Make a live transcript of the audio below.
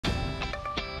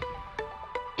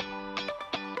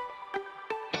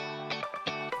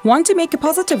Want to make a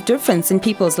positive difference in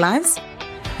people's lives?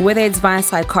 Whether it's via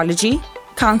psychology,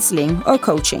 counseling, or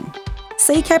coaching,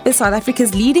 Sacap is South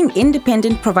Africa's leading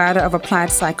independent provider of applied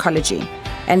psychology,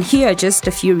 and here are just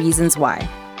a few reasons why.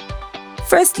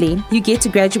 Firstly, you get to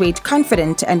graduate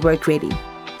confident and work ready.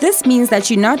 This means that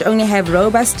you not only have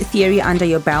robust theory under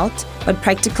your belt, but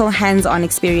practical hands-on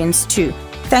experience too,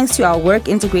 thanks to our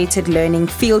work-integrated learning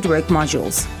fieldwork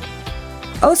modules.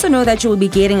 Also know that you will be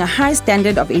getting a high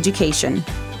standard of education.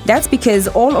 That's because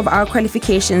all of our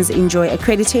qualifications enjoy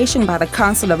accreditation by the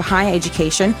Council of Higher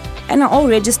Education and are all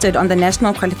registered on the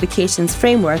National Qualifications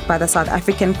Framework by the South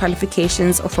African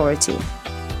Qualifications Authority.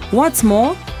 What's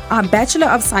more, our Bachelor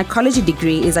of Psychology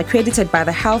degree is accredited by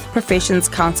the Health Professions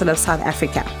Council of South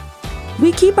Africa.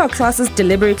 We keep our classes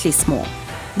deliberately small.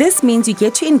 This means you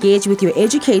get to engage with your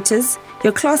educators,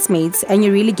 your classmates, and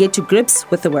you really get to grips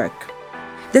with the work.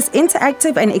 This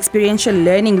interactive and experiential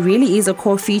learning really is a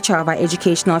core feature of our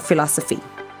educational philosophy.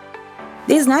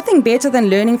 There's nothing better than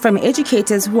learning from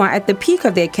educators who are at the peak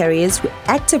of their careers, who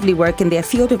actively work in their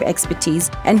field of expertise,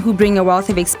 and who bring a wealth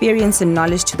of experience and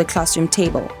knowledge to the classroom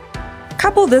table.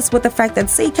 Couple this with the fact that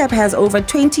Sacap has over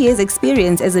 20 years'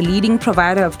 experience as a leading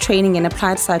provider of training in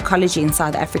applied psychology in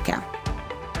South Africa.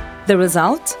 The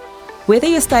result? Whether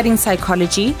you're studying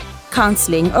psychology,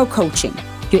 counseling, or coaching,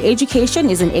 your education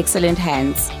is in excellent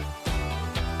hands.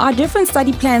 Our different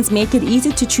study plans make it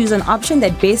easy to choose an option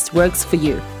that best works for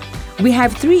you. We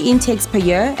have 3 intakes per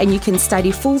year, and you can study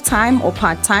full-time or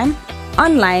part-time,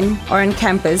 online or on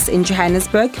campus in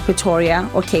Johannesburg, Pretoria,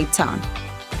 or Cape Town.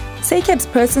 Sacap's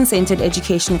person-centered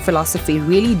education philosophy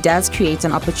really does create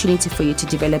an opportunity for you to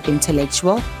develop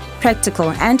intellectual,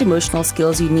 practical, and emotional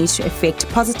skills you need to effect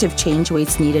positive change where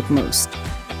it's needed most.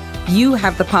 You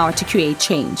have the power to create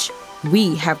change.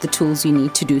 We have the tools you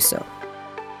need to do so.